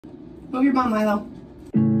Move your bum, Milo.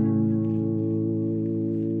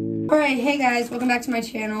 Alright, hey guys, welcome back to my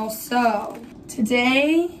channel. So,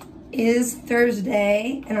 today is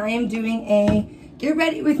Thursday, and I am doing a get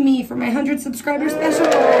ready with me for my 100 subscriber special.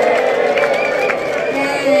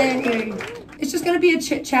 Yay! It's just gonna be a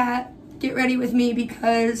chit chat, get ready with me,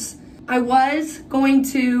 because I was going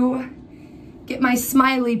to get my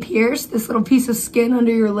smiley pierced, this little piece of skin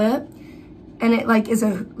under your lip, and it is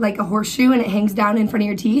like a horseshoe, and it hangs down in front of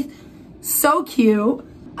your teeth. So cute.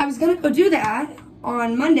 I was gonna go do that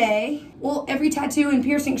on Monday. Well, every tattoo and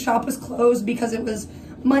piercing shop was closed because it was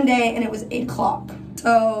Monday and it was 8 o'clock.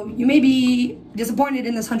 So you may be disappointed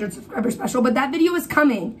in this 100 subscriber special, but that video is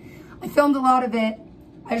coming. I filmed a lot of it.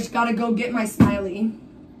 I just gotta go get my smiley.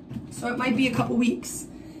 So it might be a couple weeks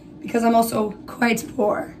because I'm also quite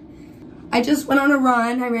poor. I just went on a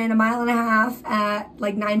run. I ran 1.5 miles at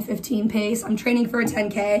like 9:15 pace. I'm training for a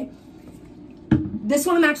 10K. This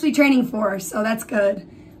one I'm actually training for, so that's good.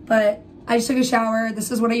 But I just took a shower. This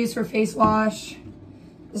is what I use for face wash.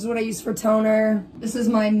 This is what I use for toner. This is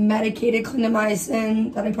my medicated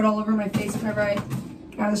clindamycin that I put all over my face whenever I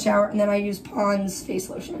get out of the shower. And then I use Pond's face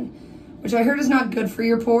lotion, which I heard is not good for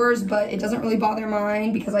your pores, but it doesn't really bother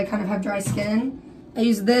mine because I kind of have dry skin. I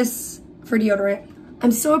use this for deodorant.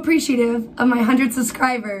 I'm so appreciative of my 100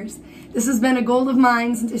 subscribers. This has been a goal of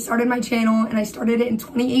mine since I started my channel, and I started it in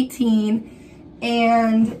 2018.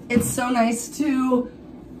 And it's so nice to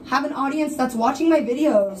have an audience that's watching my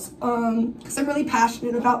videos, because I'm really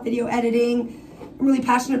passionate about video editing. I'm really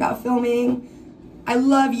passionate about filming. I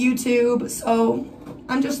love YouTube, so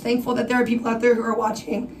I'm just thankful that there are people out there who are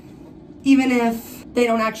watching. Even if they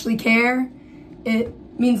don't actually care, it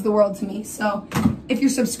means the world to me. So if you're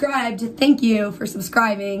subscribed, thank you for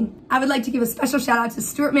subscribing. I would like to give a special shout out to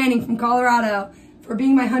Stuart Manning from Colorado for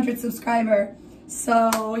being my 100th subscriber.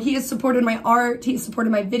 So he has supported my art, he has supported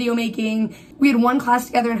my video making. We had one class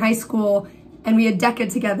together in high school, and we had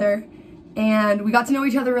DECA together, and we got to know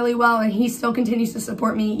each other really well, and he still continues to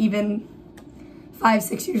support me even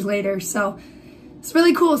 5-6 years later. So it's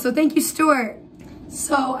really cool, so thank you, Stuart.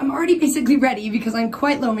 So I'm already basically ready because I'm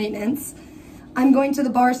quite low maintenance. I'm going to the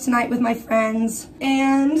bars tonight with my friends,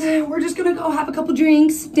 and we're just gonna go have a couple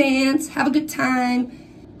drinks, dance, have a good time.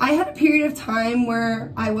 I had a period of time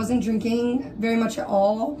where I wasn't drinking very much at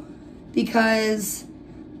all because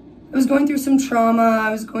I was going through some trauma. I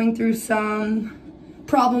was going through some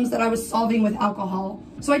problems that I was solving with alcohol.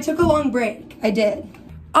 So I took a long break. I did.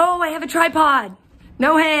 Oh, I have a tripod.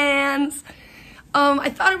 No hands. I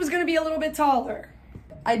thought it was gonna be a little bit taller.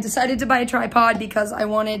 I decided to buy a tripod because I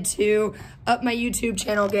wanted to up my YouTube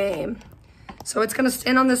channel game. So it's gonna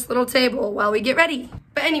stand on this little table while we get ready.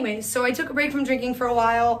 But anyways, so I took a break from drinking for a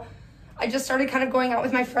while. I just started kind of going out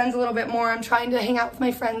with my friends a little bit more. I'm trying to hang out with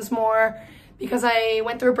my friends more because I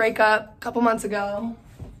went through a breakup a couple months ago,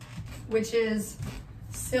 which is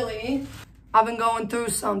silly. I've been going through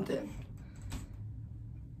something.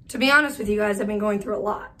 To be honest with you guys, I've been going through a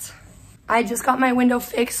lot. I just got my window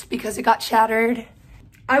fixed because it got shattered.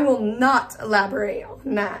 I will not elaborate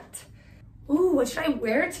on that. Ooh, what should I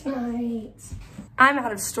wear tonight? I'm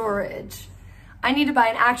out of storage. I need to buy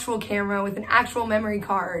an actual camera with an actual memory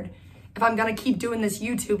card if I'm gonna keep doing this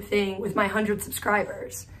YouTube thing with my 100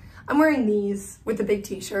 subscribers. I'm wearing these with a big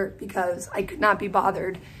t-shirt because I could not be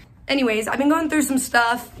bothered. Anyways, I've been going through some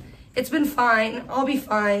stuff. It's been fine, I'll be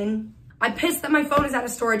fine. I'm pissed that my phone is out of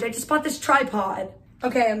storage. I just bought this tripod.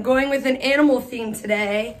 Okay, I'm going with an animal theme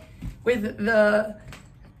today with the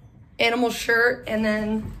animal shirt and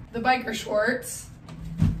then the biker shorts.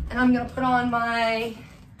 And I'm gonna put on my,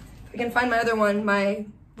 if I can find my other one, my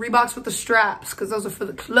Reeboks with the straps, because those are for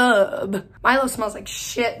the club. Milo smells like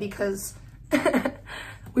shit because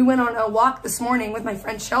we went on a walk this morning with my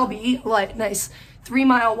friend Shelby, like nice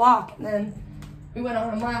 3-mile walk, and then we went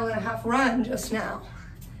on a 1.5 mile run just now.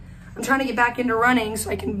 I'm trying to get back into running so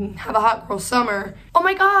I can have a hot girl summer. Oh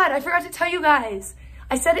my God, I forgot to tell you guys.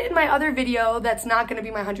 I said it in my other video that's not gonna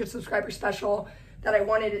be my 100 subscriber special that I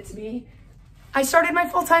wanted it to be. I started my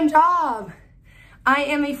full-time job. I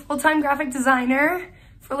am a full-time graphic designer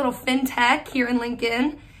for a little fintech here in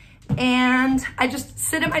Lincoln. And I just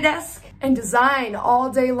sit at my desk and design all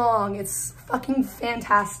day long. It's fucking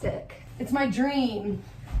fantastic. It's my dream.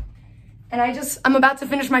 And I'm about to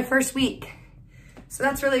finish my first week. So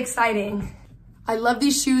that's really exciting. I love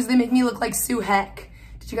these shoes. They make me look like Sue Heck.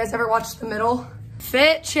 Did you guys ever watch The Middle?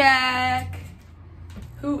 Fit check.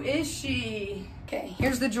 Who is she? Okay,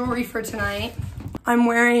 here's the jewelry for tonight. I'm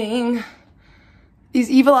wearing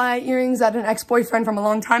these evil eye earrings that an ex-boyfriend from a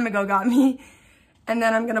long time ago got me. And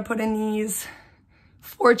then I'm gonna put in these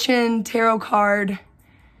fortune tarot card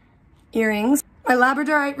earrings. My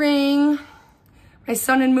labradorite ring. My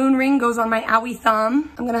sun and moon ring goes on my owie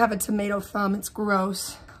thumb. I'm gonna have a tomato thumb, it's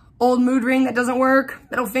gross. Old mood ring that doesn't work,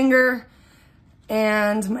 middle finger,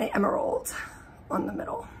 and my emerald on the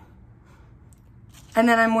middle. And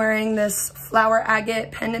then I'm wearing this flower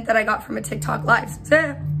agate pendant that I got from a TikTok live. That's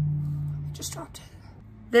it. Just dropped it.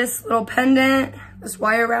 This little pendant, this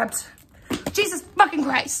wire wrapped. Jesus fucking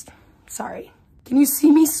Christ. Sorry. Can you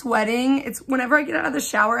see me sweating? It's whenever I get out of the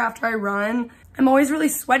shower after I run, I'm always really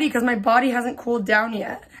sweaty because my body hasn't cooled down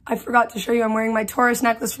yet. I forgot to show you I'm wearing my Taurus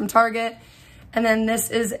necklace from Target. And then this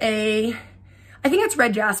is I think it's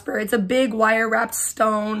red jasper. It's a big wire wrapped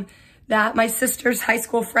stone that my sister's high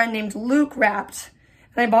school friend named Luke wrapped.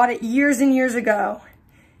 And I bought it years and years ago.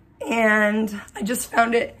 And I just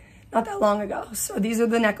found it not that long ago. So these are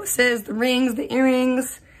the necklaces, the rings, the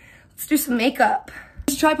earrings. Let's do some makeup.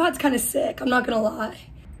 This tripod's kind of sick, I'm not gonna lie.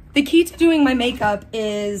 The key to doing my makeup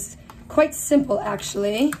is quite simple,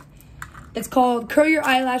 actually. It's called curl your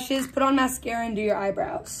eyelashes, put on mascara, and do your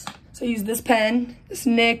eyebrows. So I use this pen, this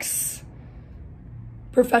NYX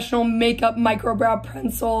Professional Makeup Micro Brow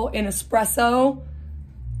Pencil in espresso.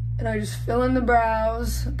 And I just fill in the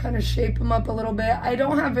brows, kind of shape them up a little bit. I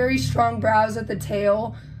don't have very strong brows at the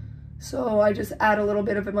tail, so I just add a little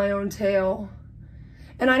bit of my own tail.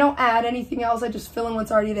 And I don't add anything else, I just fill in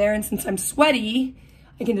what's already there. And since I'm sweaty,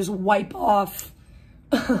 I can just wipe off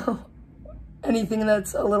anything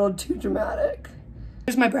that's a little too dramatic.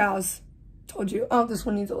 Here's my brows, told you. Oh, this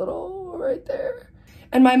one needs a little right there.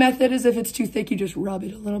 And my method is if it's too thick, you just rub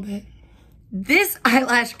it a little bit. This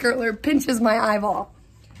eyelash curler pinches my eyeball,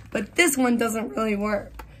 but this one doesn't really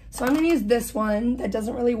work. So I'm gonna use this one that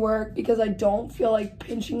doesn't really work because I don't feel like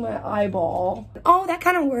pinching my eyeball. Oh, that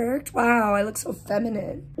kind of worked. Wow, I look so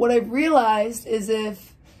feminine. What I've realized is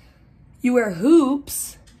if you wear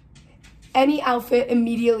hoops, any outfit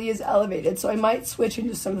immediately is elevated. So I might switch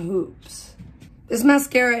into some hoops. This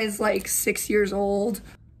mascara is like 6 years old.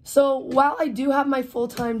 So while I do have my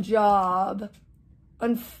full-time job,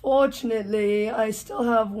 unfortunately, I still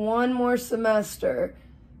have one more semester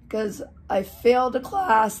because I failed a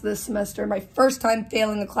class this semester, my first time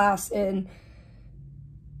failing a class in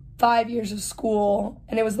 5 years of school,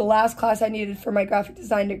 and it was the last class I needed for my graphic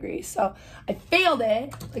design degree. So I failed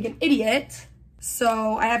it like an idiot.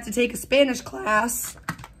 So I have to take a Spanish class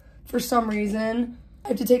for some reason. I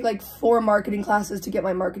have to take like 4 marketing classes to get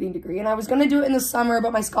my marketing degree. And I was gonna do it in the summer,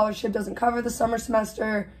 but my scholarship doesn't cover the summer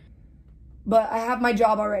semester. But I have my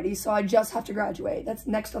job already, so I just have to graduate. That's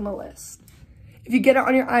next on the list. If you get it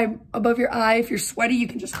on your eye, above your eye, if you're sweaty, you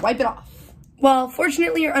can just wipe it off. Well,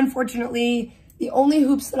 fortunately or unfortunately, the only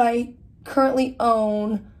hoops that I currently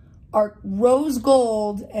own are rose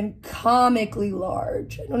gold and comically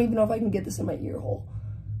large. I don't even know if I can get this in my ear hole.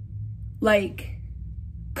 Like,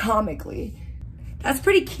 comically. That's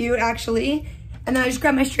pretty cute, actually. And then I just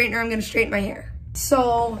grab my straightener, I'm gonna straighten my hair.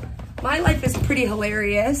 So, my life is pretty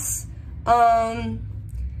hilarious.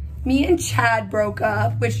 Me and Chad broke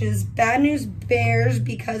up, which is bad news bears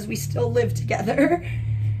because we still live together.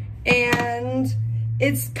 And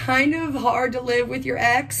it's kind of hard to live with your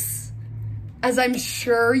ex, as I'm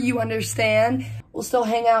sure you understand. We'll still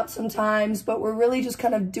hang out sometimes, but we're really just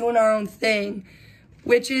kind of doing our own thing,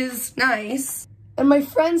 which is nice. And my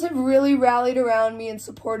friends have really rallied around me and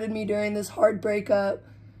supported me during this hard breakup,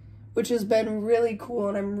 which has been really cool,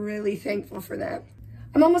 and I'm really thankful for that.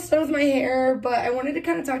 I'm almost done with my hair, but I wanted to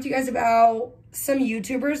kind of talk to you guys about some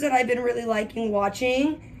YouTubers that I've been really liking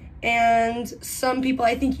watching, and some people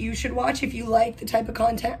I think you should watch if you like the type of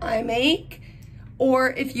content I make,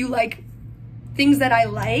 or if you like things that I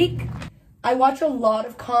like. I watch a lot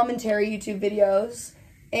of commentary YouTube videos,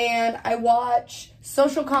 and I watch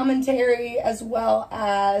social commentary as well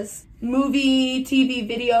as movie, TV,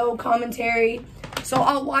 video commentary. So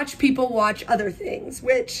I'll watch people watch other things,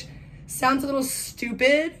 which sounds a little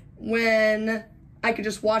stupid when I could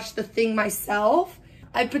just watch the thing myself.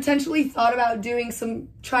 I potentially thought about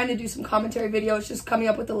trying to do some commentary videos, just coming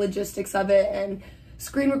up with the logistics of it, and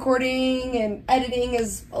screen recording and editing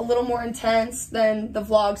is a little more intense than the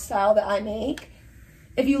vlog style that I make.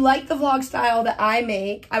 If you like the vlog style that I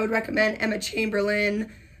make, I would recommend Emma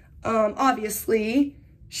Chamberlain. Obviously,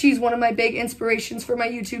 she's one of my big inspirations for my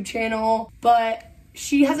YouTube channel, but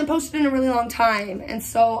she hasn't posted in a really long time, and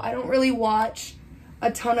so I don't really watch a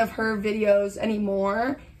ton of her videos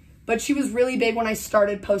anymore, but she was really big when I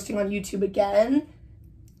started posting on YouTube again,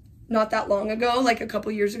 not that long ago, like a couple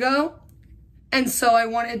years ago. And so I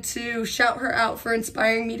wanted to shout her out for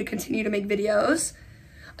inspiring me to continue to make videos.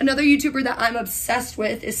 Another YouTuber that I'm obsessed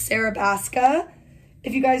with is Sarah Baska.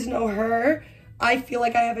 If you guys know her, I feel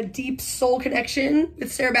like I have a deep soul connection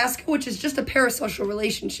with Sarah Baska, which is just a parasocial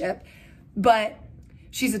relationship. But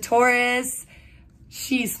she's a Taurus,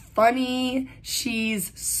 she's funny,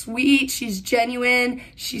 she's sweet, she's genuine,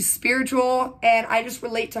 she's spiritual, and I just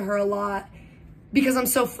relate to her a lot because I'm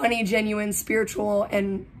so funny, genuine, spiritual,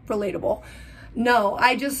 and relatable. No,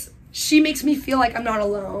 she makes me feel like I'm not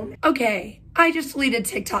alone. Okay, I just deleted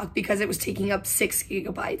TikTok because it was taking up 6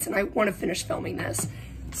 gigabytes and I want to finish filming this.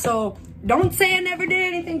 So don't say I never did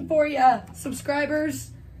anything for you,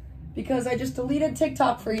 subscribers, because I just deleted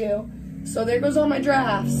TikTok for you. So there goes all my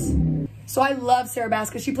drafts. So I love Sarah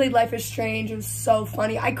Baska. She played Life is Strange. It was so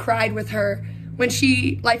funny. I cried with her when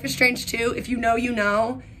Life is Strange 2, if you know, you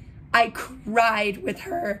know. I cried with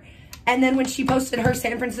her. And then when she posted her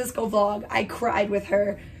San Francisco vlog, I cried with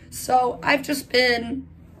her. So I've just been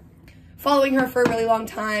following her for a really long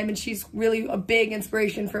time, and she's really a big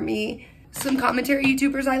inspiration for me. Some commentary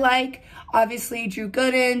YouTubers I like, obviously Drew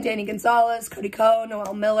Gooden, Danny Gonzalez, Cody Ko,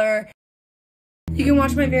 Noel Miller. You can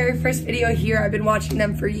watch my very first video here. I've been watching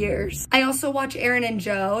them for years. I also watch Aaron and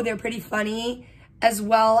Joe. They're pretty funny, as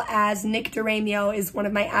well as Nick DeRamio is one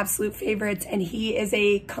of my absolute favorites, and he is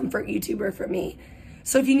a comfort YouTuber for me.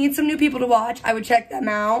 So if you need some new people to watch, I would check them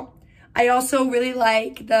out. I also really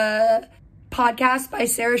like the podcast by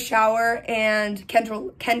Sarah Schauer and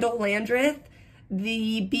Kendall Landreth,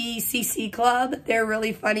 the BCC Club. They're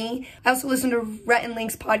really funny. I also listen to Rhett and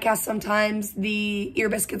Link's podcast sometimes, the Ear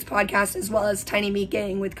Biscuits podcast, as well as Tiny Meat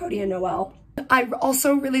Gang with Cody and Noel. I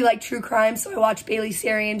also really like true crime, so I watch Bailey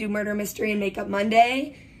Sarian do Murder Mystery and Makeup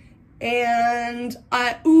Monday. And,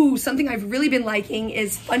 something I've really been liking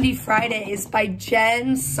is Fundy Fridays by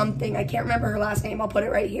Jen something. I can't remember her last name. I'll put it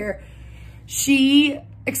right here. She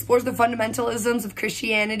explores the fundamentalisms of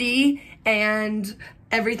Christianity and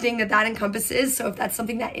everything that encompasses. So if that's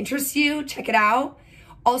something that interests you, check it out.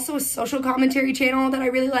 Also, a social commentary channel that I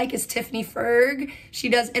really like is Tiffany Ferg. She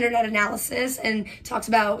does internet analysis and talks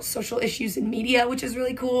about social issues in media, which is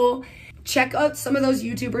really cool. Check out some of those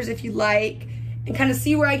YouTubers if you like, and kind of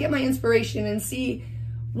see where I get my inspiration and see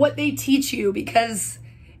what they teach you, because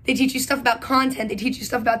they teach you stuff about content, they teach you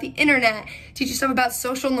stuff about the internet, teach you stuff about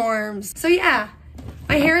social norms. So yeah,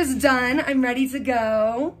 my hair is done. I'm ready to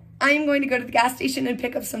go. I am going to go to the gas station and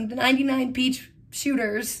pick up some 99 Beach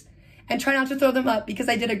shooters and try not to throw them up, because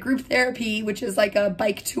I did a group therapy, which is like a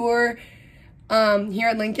bike tour here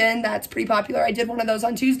in Lincoln that's pretty popular. I did one of those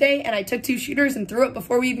on Tuesday, and I took 2 shooters and threw it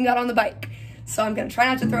before we even got on the bike. So I'm gonna try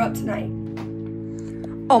not to throw up tonight.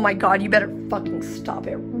 Oh my God, you better fucking stop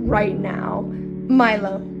it right now.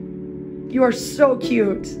 Milo, you are so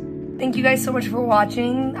cute. Thank you guys so much for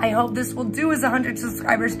watching. I hope this will do as a 100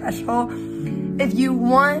 subscriber special. If you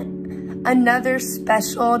want another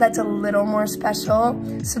special that's a little more special,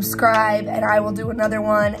 subscribe, and I will do another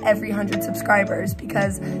one every 100 subscribers,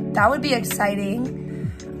 because that would be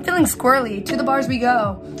exciting. I'm feeling squirrely. To the bars we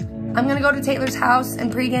go. I'm gonna go to Taylor's house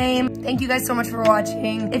and pregame. Thank you guys so much for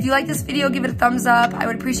watching. If you like this video, give it a thumbs up. I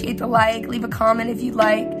would appreciate the like. Leave a comment if you'd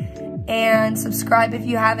like. And subscribe if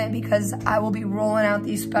you haven't, because I will be rolling out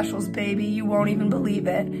these specials, baby. You won't even believe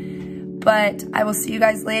it. But I will see you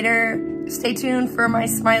guys later. Stay tuned for my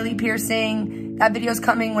smiley piercing. That video's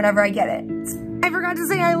coming whenever I get it. I forgot to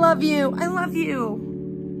say I love you. I love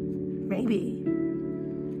you. Maybe.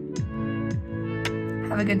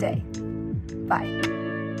 Have a good day. Bye.